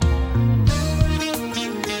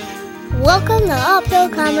Welcome to Uphill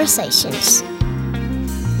Conversations.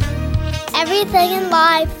 Everything in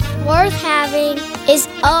life worth having is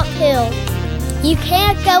uphill. You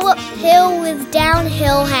can't go uphill with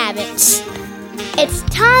downhill habits. It's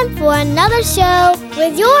time for another show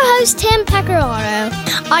with your host, Tim Pecoraro.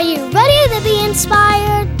 Are you ready to be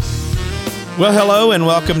inspired? Well, hello and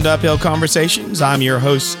welcome to Uphill Conversations. I'm your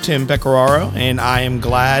host, Tim Pecoraro, and I am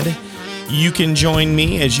glad you can join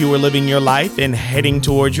me as you are living your life and heading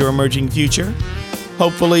towards your emerging future.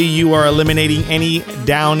 Hopefully, you are eliminating any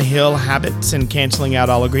downhill habits and canceling out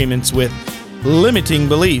all agreements with limiting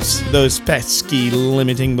beliefs, those pesky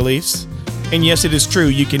limiting beliefs. And yes, it is true,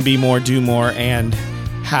 you can be more, do more, and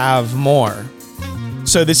have more.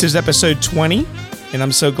 So this is episode 20, and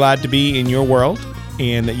I'm so glad to be in your world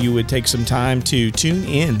and that you would take some time to tune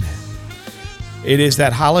in. It is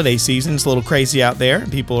that holiday season. It's a little crazy out there.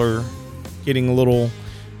 People are getting a little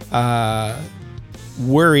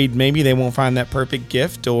worried maybe they won't find that perfect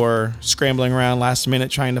gift, or scrambling around last minute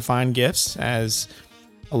trying to find gifts, as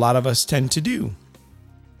a lot of us tend to do.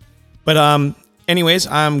 But anyways,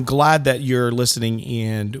 I'm glad that you're listening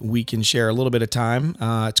and we can share a little bit of time.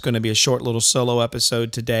 It's going to be a short little solo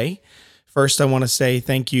episode today. First, I want to say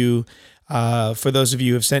thank you for those of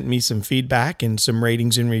you who have sent me some feedback and some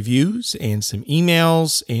ratings and reviews and some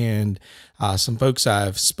emails and some folks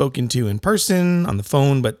I've spoken to in person, on the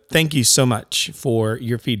phone. But thank you so much for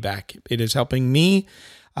your feedback. It is helping me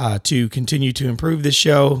to continue to improve this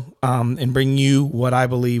show and bring you what I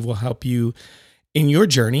believe will help you in your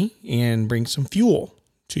journey and bring some fuel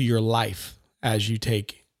to your life as you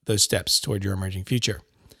take those steps toward your emerging future.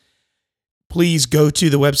 Please go to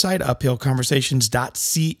the website,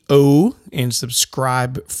 uphillconversations.co, and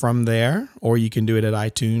subscribe from there, or you can do it at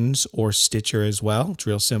iTunes or Stitcher as well. It's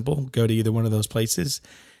real simple. Go to either one of those places.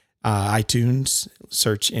 iTunes,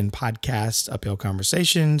 search in podcast, Uphill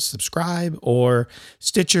Conversations, subscribe, or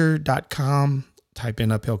Stitcher.com, type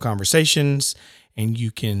in Uphill Conversations, and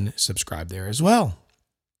you can subscribe there as well.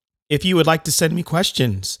 If you would like to send me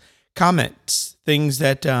questions, comments, things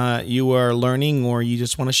that you are learning or you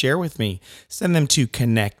just want to share with me, send them to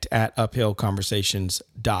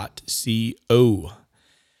connect@uphillconversations.co.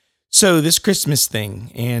 So this Christmas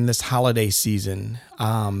thing and this holiday season,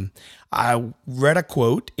 I read a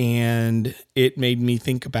quote and it made me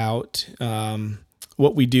think about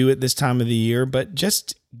what we do at this time of the year, but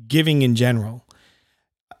just giving in general.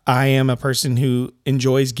 I am a person who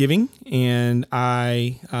enjoys giving, and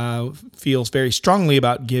I feel very strongly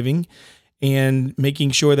about giving and making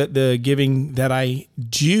sure that the giving that I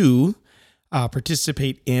do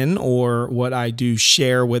participate in, or what I do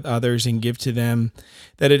share with others and give to them,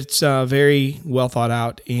 that it's very well thought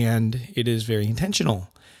out and it is very intentional.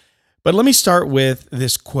 But let me start with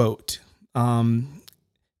this quote.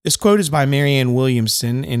 This quote is by Marianne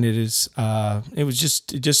Williamson, and it just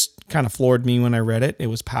kind of floored me when I read it. It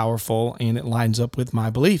was powerful, and it lines up with my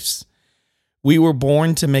beliefs. We were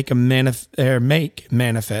born to make manifest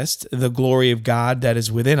the glory of God that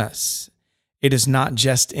is within us. It is not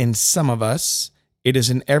just in some of us, it is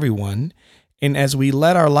in everyone. And as we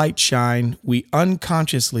let our light shine, we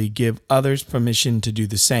unconsciously give others permission to do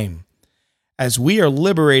the same. As we are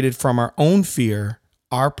liberated from our own fear,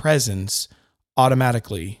 our presence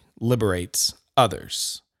automatically liberates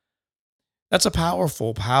others. That's a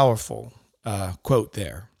powerful, powerful quote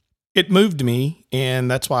there. It moved me,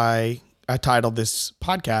 and that's why I titled this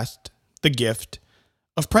podcast, The Gift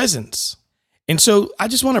of Presence. And so I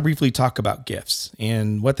just want to briefly talk about gifts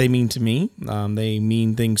and what they mean to me. They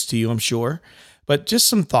mean things to you, I'm sure, but just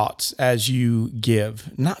some thoughts as you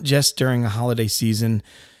give, not just during a holiday season,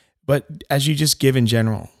 but as you just give in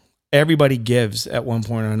general. Everybody gives at one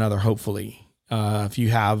point or another, hopefully. If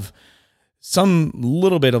you have some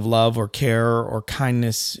little bit of love or care or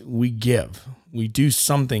kindness, we give. We do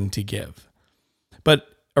something to give. But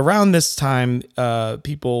around this time,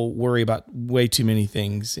 people worry about way too many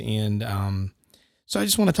things. And so I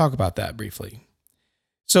just want to talk about that briefly.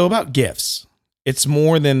 So about gifts, it's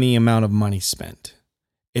more than the amount of money spent.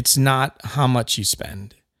 It's not how much you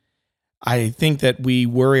spend. I think that we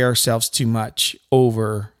worry ourselves too much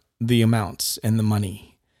over the amounts and the money.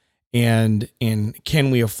 And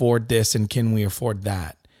can we afford this and can we afford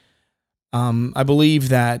that? I believe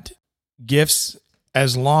that gifts,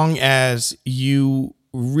 as long as you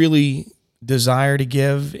really desire to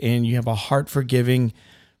give and you have a heart for giving,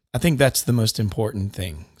 I think that's the most important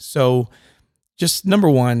thing. So just number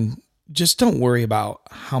one, just don't worry about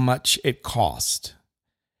how much it costs.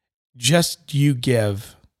 Just you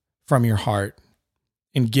give from your heart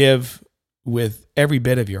and give with every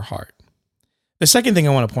bit of your heart. The second thing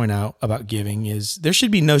I want to point out about giving is there should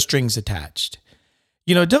be no strings attached.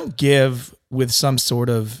 Don't give with some sort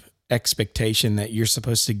of expectation that you're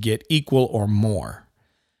supposed to get equal or more.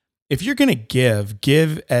 If you're going to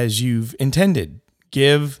give as you've intended.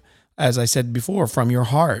 Give, as I said before, from your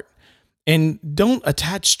heart. And don't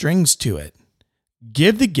attach strings to it.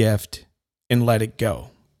 Give the gift and let it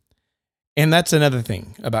go. And that's another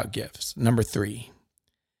thing about gifts. Number 3,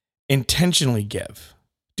 intentionally give.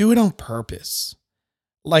 Do it on purpose.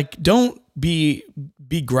 Like, don't be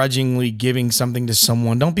begrudgingly giving something to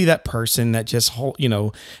someone. Don't be that person that just,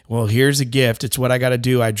 well, here's a gift. It's what I got to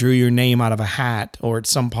do. I drew your name out of a hat or at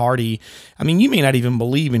some party. I mean, you may not even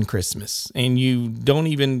believe in Christmas and you don't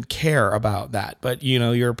even care about that, but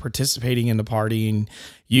you're participating in the party and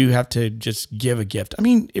you have to just give a gift. I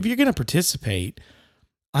mean, if you're going to participate,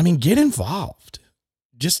 get involved.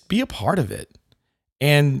 Just be a part of it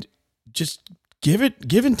and just give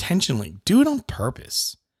intentionally. Do it on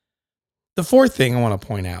purpose. The 4th thing I want to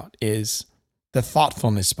point out is the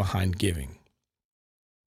thoughtfulness behind giving.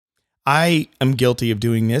 I am guilty of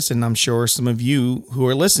doing this, and I'm sure some of you who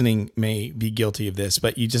are listening may be guilty of this,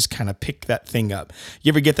 but you just kind of pick that thing up.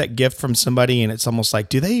 You ever get that gift from somebody and it's almost like,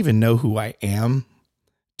 do they even know who I am?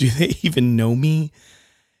 Do they even know me?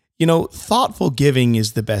 Thoughtful giving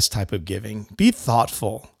is the best type of giving. Be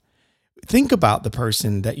thoughtful. Think about the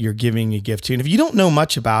person that you're giving a gift to. And if you don't know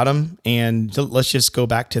much about them, and let's just go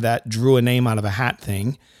back to that drew a name out of a hat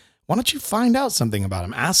thing, why don't you find out something about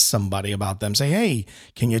them? Ask somebody about them. Say, hey,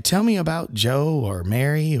 can you tell me about Joe or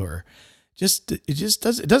Mary? Or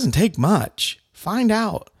it doesn't take much. Find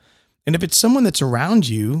out. And if it's someone that's around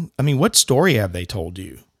you, what story have they told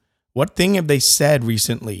you? What thing have they said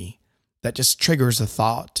recently that just triggers a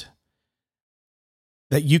thought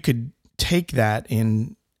that you could take that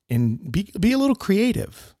and be a little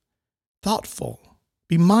creative, thoughtful,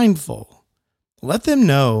 be mindful. Let them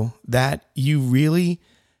know that you really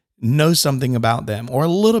know something about them or a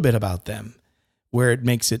little bit about them where it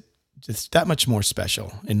makes it just that much more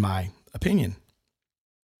special, in my opinion.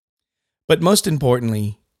 But most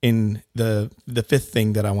importantly, in the 5th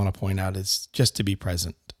thing that I want to point out is just to be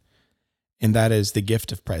present. And that is the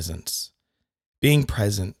gift of presence. Being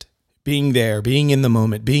present, being there, being in the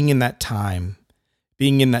moment, being in that time,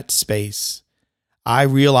 being in that space. I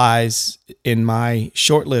realize in my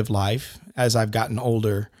short-lived life, as I've gotten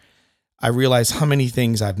older, I realize how many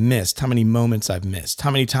things I've missed, how many moments I've missed, how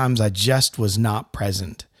many times I just was not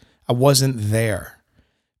present. I wasn't there.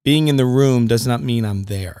 Being in the room does not mean I'm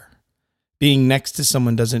there. Being next to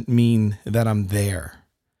someone doesn't mean that I'm there.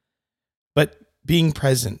 But being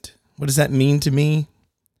present, what does that mean to me?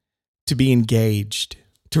 To be engaged,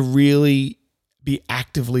 to really be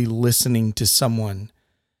actively listening to someone,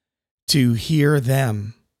 to hear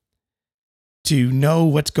them, to know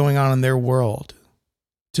what's going on in their world,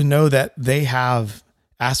 to know that they have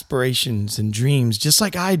aspirations and dreams just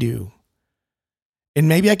like I do. And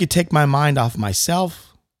maybe I could take my mind off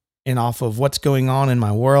myself and off of what's going on in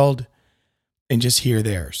my world and just hear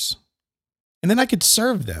theirs. And then I could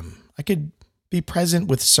serve them. I could be present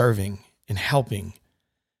with serving and helping.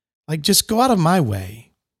 Like, just go out of my way.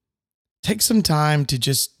 Take some time to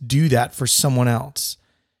just do that for someone else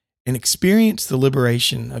and experience the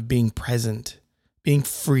liberation of being present, being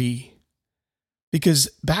free. Because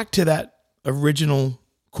back to that original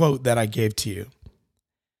quote that I gave to you,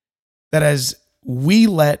 that as we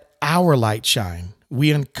let our light shine,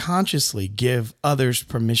 we unconsciously give others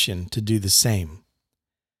permission to do the same.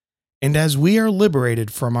 And as we are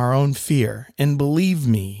liberated from our own fear, and believe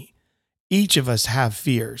me, each of us have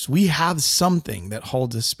fears. We have something that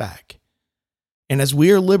holds us back. And as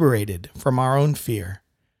we are liberated from our own fear,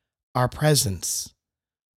 our presence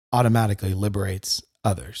automatically liberates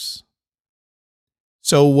others.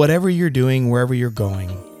 So whatever you're doing, wherever you're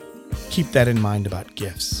going, keep that in mind about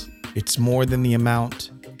gifts. It's more than the amount.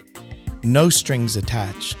 No strings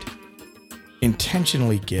attached.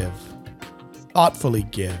 Intentionally give, thoughtfully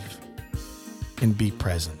give, and be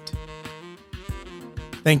present.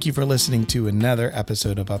 Thank you for listening to another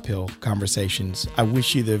episode of Uphill Conversations. I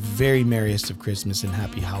wish you the very merriest of Christmas and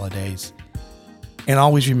happy holidays. And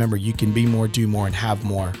always remember, you can be more, do more, and have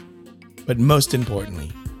more. But most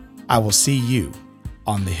importantly, I will see you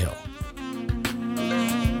on the hill.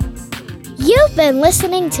 You've been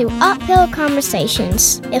listening to Uphill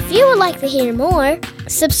Conversations. If you would like to hear more,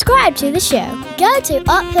 subscribe to the show. Go to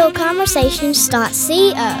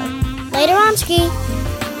uphillconversations.co. Later on, Ski.